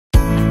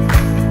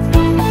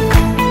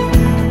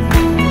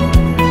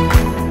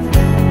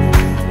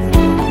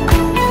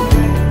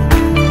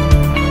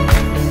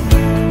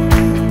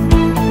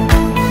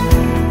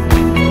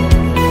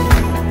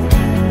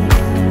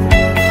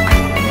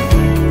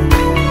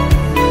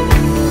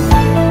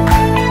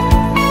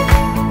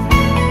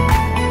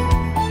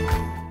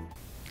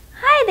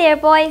there,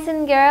 boys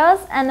and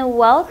girls, and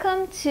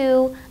welcome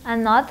to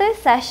another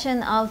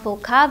session of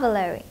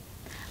vocabulary.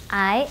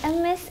 I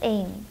am Miss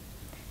Amy.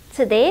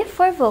 Today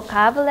for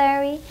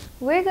vocabulary,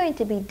 we're going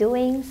to be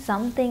doing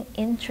something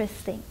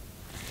interesting.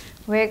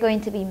 We're going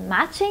to be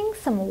matching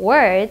some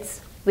words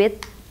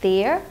with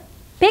their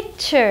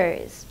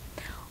pictures.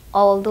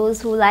 All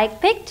those who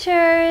like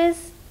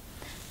pictures.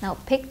 Now,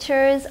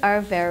 pictures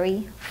are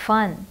very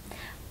fun,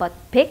 but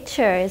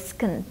pictures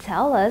can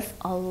tell us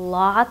a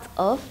lot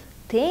of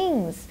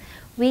things.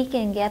 We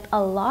can get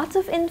a lot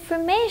of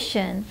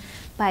information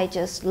by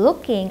just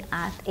looking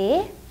at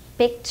a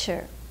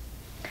picture.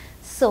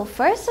 So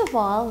first of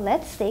all,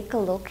 let's take a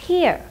look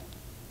here.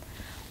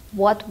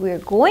 What we're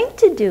going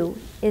to do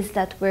is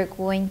that we're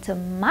going to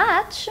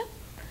match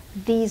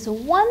these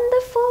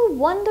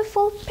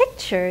wonderful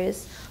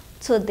pictures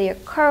to their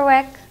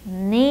correct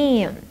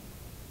name.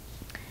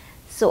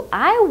 So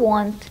I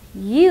want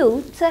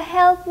you to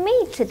help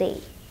me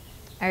today.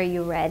 Are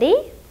you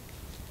ready?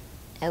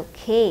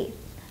 Okay,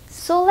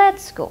 so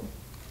let's go.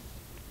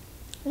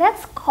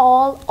 Let's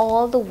call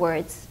all the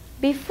words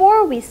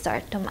before we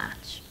start to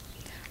match.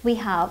 We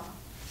have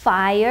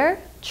fire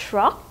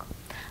truck.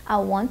 I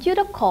want you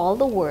to call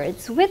the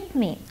words with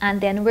me and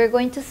then we're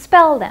going to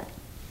spell them.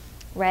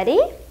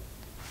 Ready?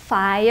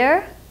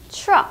 Fire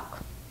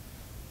truck.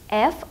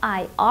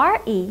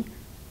 F-I-R-E-T-R-U-C-K.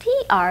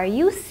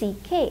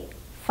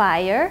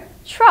 Fire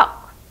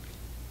truck.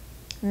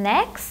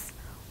 Next,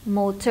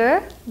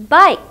 motor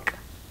bike.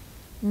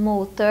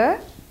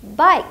 Motor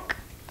bike.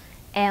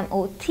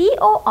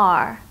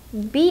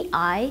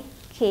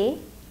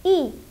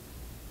 M-O-T-O-R-B-I-K-E.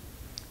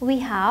 We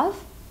have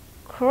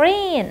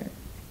crane.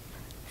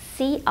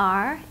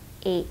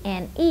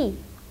 C-R-A-N-E.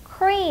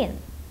 Crane.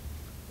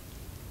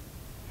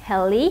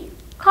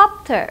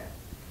 Helicopter.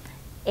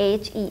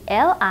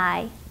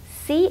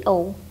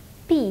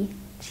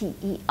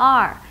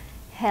 H-E-L-I-C-O-P-T-E-R.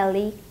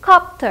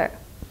 Helicopter.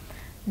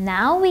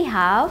 Now we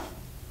have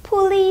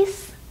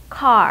police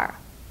car.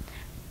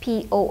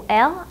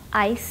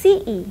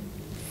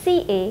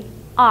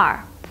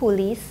 P-O-L-I-C-E-C-A-R.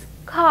 Police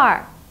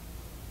car.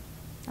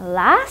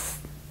 Last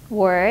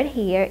word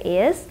here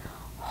is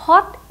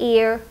hot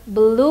air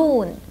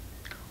balloon.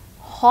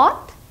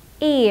 Hot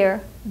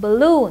air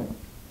balloon.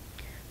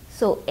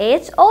 So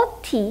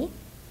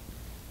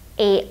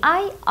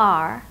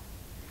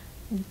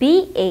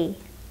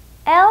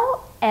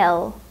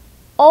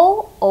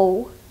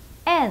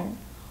H-O-T-A-I-R-B-A-L-L-O-O-N.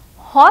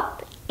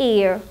 Hot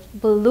air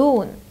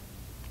balloon.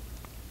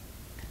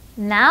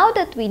 Now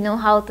that we know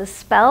how to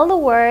spell the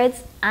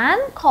words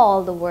and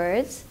call the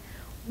words,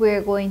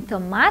 we're going to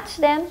match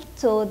them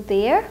to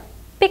their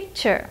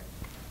picture.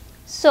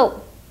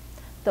 So,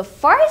 the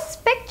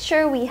first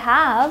picture we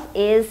have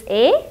is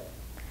a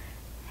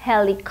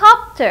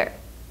helicopter.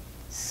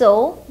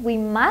 So, we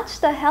match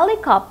the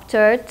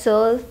helicopter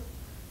to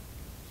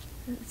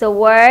the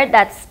word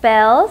that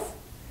spells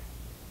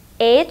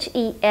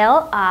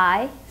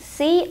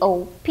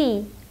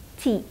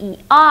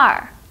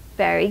H-E-L-I-C-O-P-T-E-R.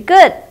 Very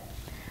good.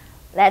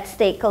 Let's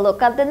take a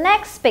look at the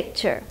next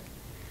picture.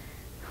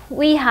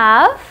 We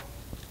have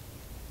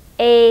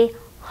a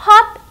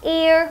hot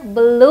air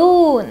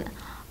balloon.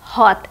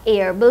 Hot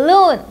air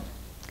balloon.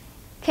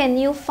 Can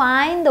you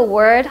find the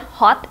word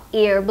hot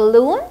air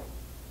balloon?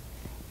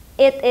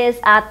 It is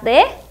at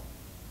the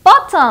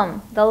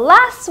bottom, the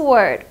last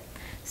word.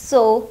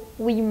 So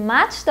we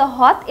match the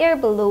hot air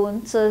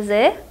balloon to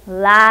the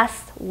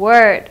last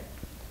word.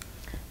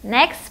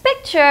 Next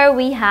picture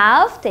we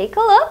have, take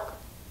a look.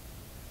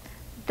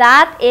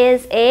 That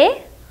is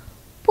a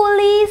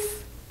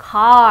police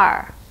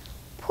car.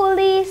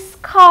 Police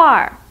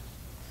car.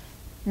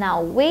 Now,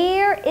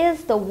 where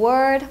is the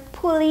word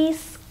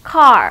police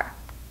car?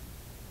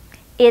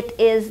 It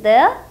is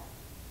the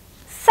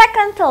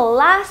second to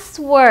last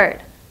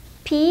word.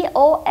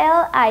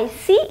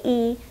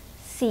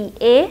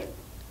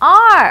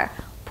 P-O-L-I-C-E-C-A-R.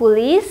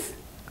 Police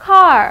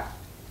car.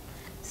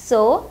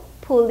 So,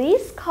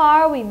 police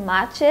car, we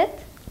match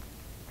it.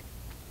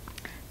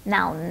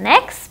 Now,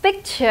 next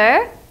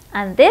picture,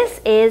 and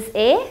this is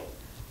a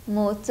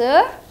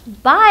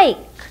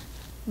motorbike.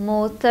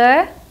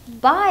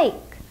 Motorbike.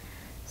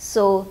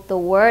 So, the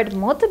word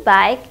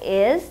motorbike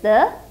is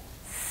the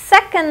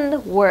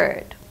second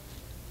word.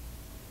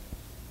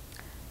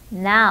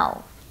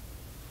 Now,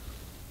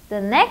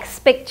 the next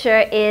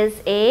picture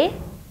is a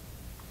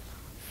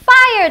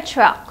fire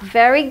truck.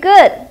 Very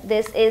good.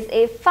 This is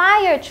a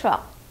fire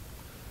truck.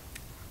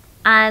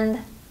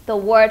 And the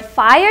word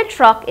fire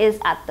truck is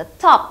at the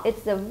top.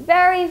 It's the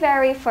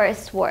very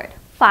first word.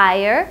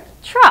 Fire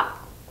truck.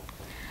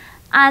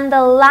 And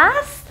the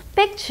last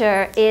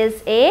picture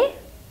is a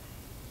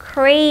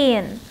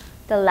crane.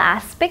 The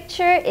last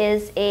picture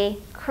is a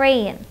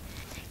crane.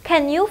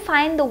 Can you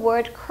find the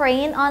word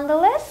crane on the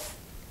list?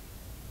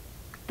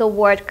 The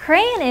word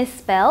crane is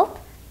spelled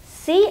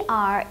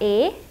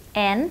C-R-A-N-E.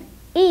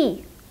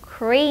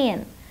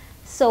 Crane.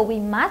 So we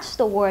match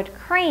the word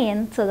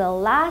crane to the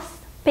last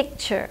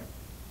picture.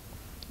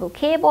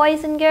 Okay,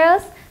 boys and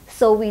girls?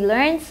 So we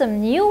learned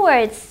some new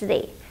words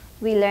today.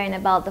 We learned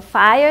about the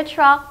fire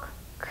truck,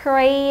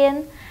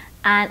 crane,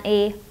 and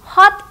a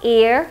hot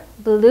air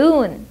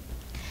balloon.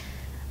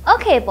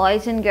 Okay,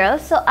 boys and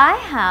girls, so I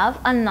have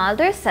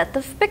another set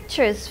of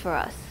pictures for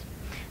us.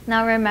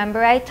 Now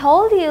remember, I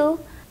told you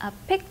a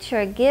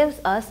picture gives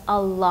us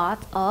a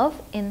lot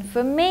of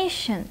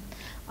information.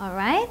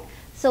 Alright,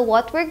 so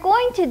what we're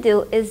going to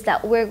do is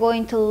that we're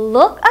going to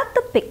look at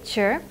the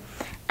picture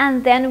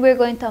and then we're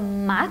going to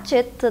match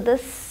it to the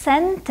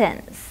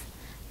sentence.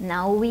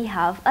 Now we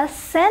have a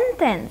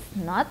sentence,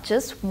 not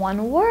just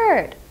one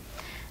word.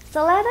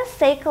 So let us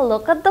take a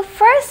look at the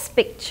first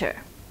picture.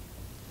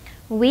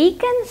 We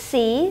can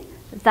see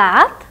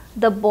that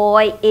the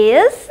boy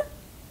is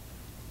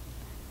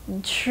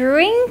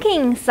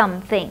drinking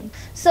something.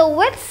 So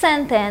which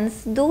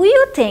sentence do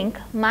you think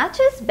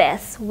matches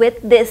best with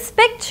this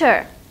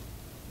picture?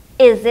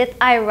 Is it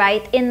I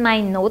write in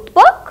my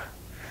notebook?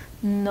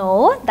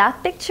 No,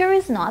 that picture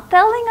is not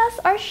telling us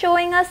or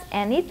showing us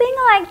anything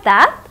like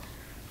that.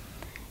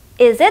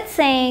 Is it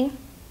saying,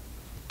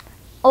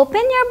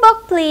 open your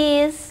book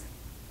please?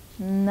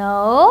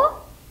 No.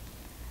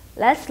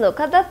 Let's look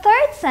at the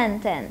third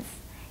sentence.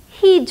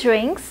 He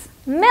drinks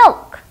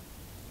milk.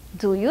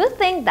 Do you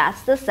think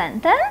that's the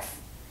sentence?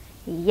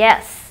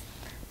 Yes.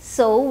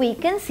 So we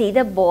can see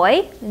the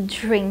boy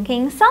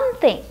drinking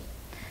something.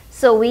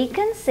 So we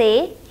can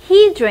say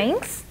he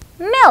drinks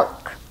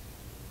milk.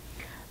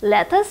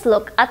 Let us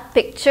look at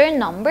picture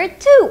number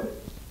 2.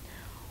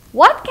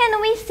 What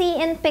can we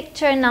see in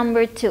picture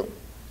number 2?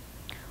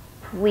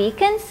 We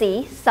can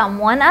see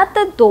someone at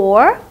the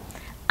door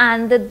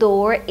and the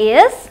door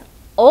is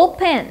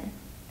open.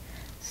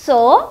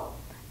 So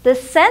the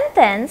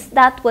sentence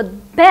that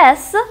would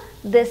best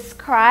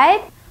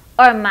describe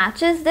or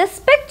matches this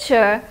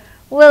picture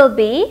will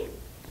be,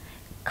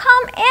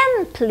 come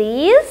in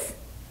please.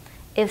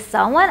 If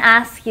someone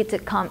asks you to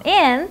come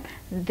in,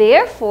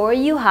 therefore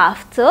you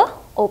have to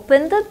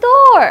open the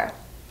door.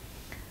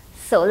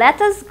 So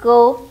let us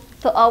go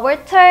to our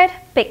third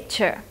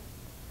picture.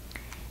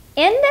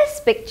 In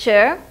this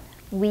picture,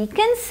 we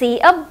can see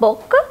a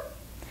book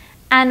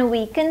and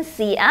we can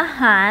see a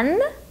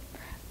hand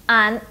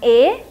and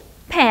a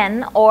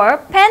pen or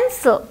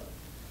pencil.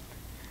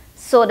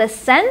 So the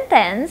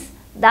sentence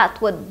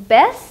that would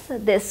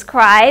best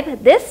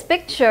describe this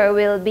picture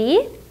will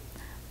be,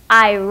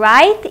 I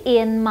write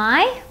in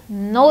my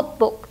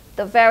notebook.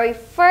 The very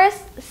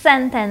first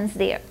sentence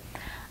there.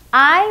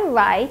 I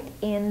write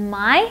in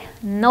my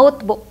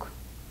notebook.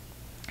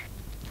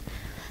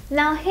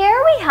 Now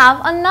here we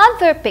have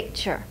another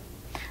picture.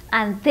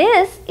 And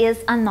this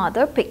is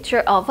another picture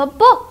of a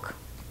book.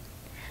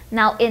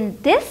 Now in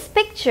this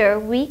picture,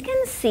 we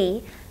can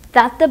see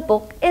that the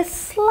book is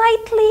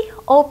slightly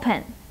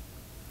open.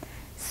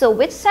 So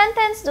which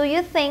sentence do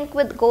you think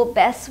would go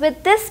best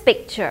with this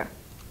picture?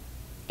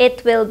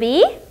 It will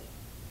be,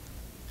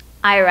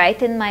 I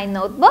write in my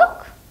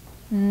notebook.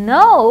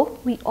 No,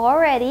 we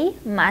already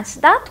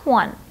matched that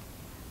one.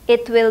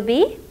 It will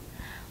be,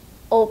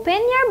 open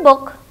your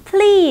book,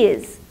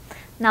 please.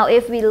 Now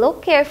if we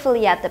look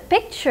carefully at the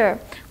picture,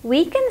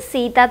 we can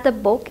see that the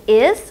book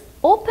is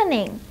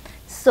opening.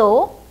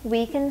 So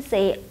we can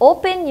say,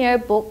 open your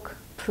book,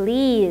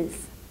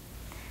 please.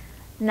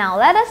 Now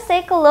let us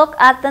take a look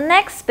at the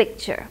next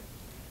picture.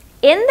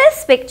 In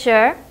this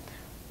picture,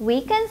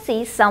 we can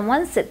see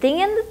someone sitting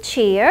in the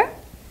chair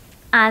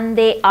and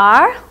they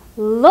are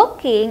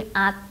looking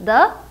at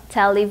the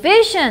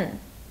television.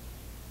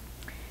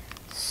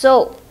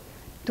 So,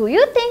 do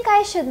you think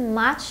I should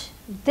match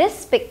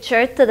this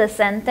picture to the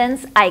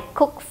sentence, I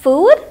cook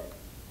food?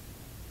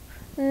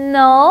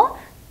 No,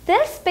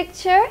 this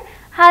picture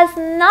has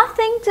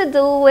nothing to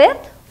do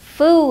with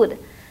food.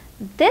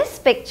 This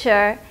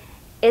picture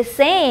is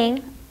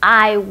saying,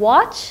 I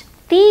watch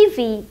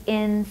TV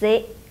in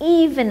the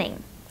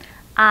evening.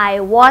 I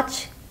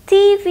watch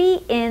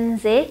TV in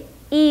the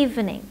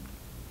evening.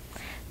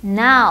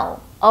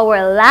 Now,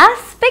 our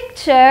last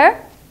picture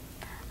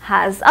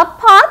has a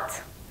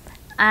pot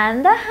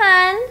and a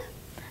hand,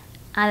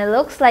 and it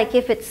looks like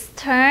if it's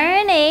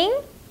turning,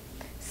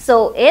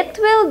 so it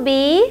will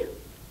be,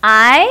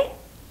 I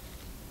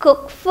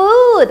cook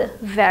food.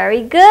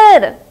 Very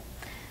good.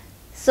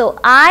 So,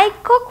 I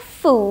cook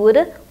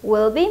food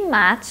will be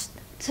matched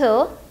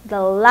to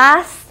the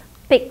last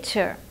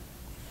picture.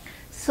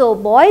 So,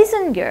 boys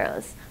and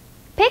girls,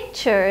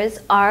 pictures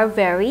are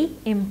very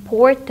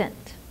important.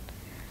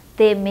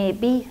 They may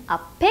be a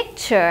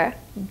picture,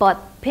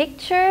 but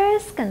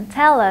pictures can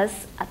tell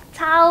us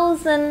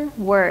 1,000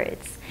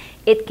 words.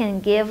 It can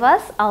give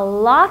us a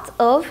lot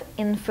of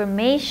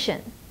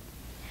information.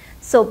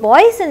 So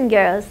boys and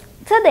girls,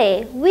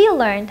 today we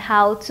learned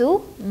how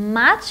to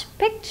match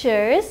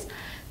pictures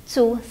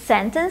to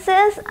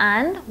sentences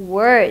and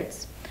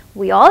words.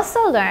 We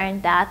also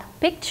learned that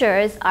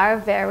pictures are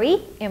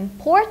very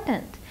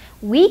important.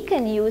 We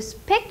can use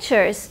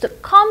pictures to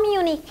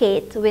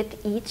communicate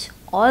with each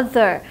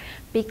other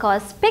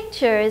because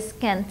pictures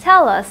can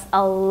tell us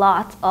a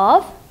lot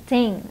of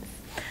things.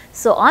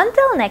 So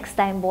until next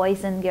time,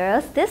 boys and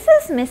girls, this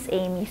is Miss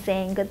Amy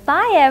saying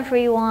goodbye,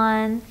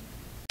 everyone.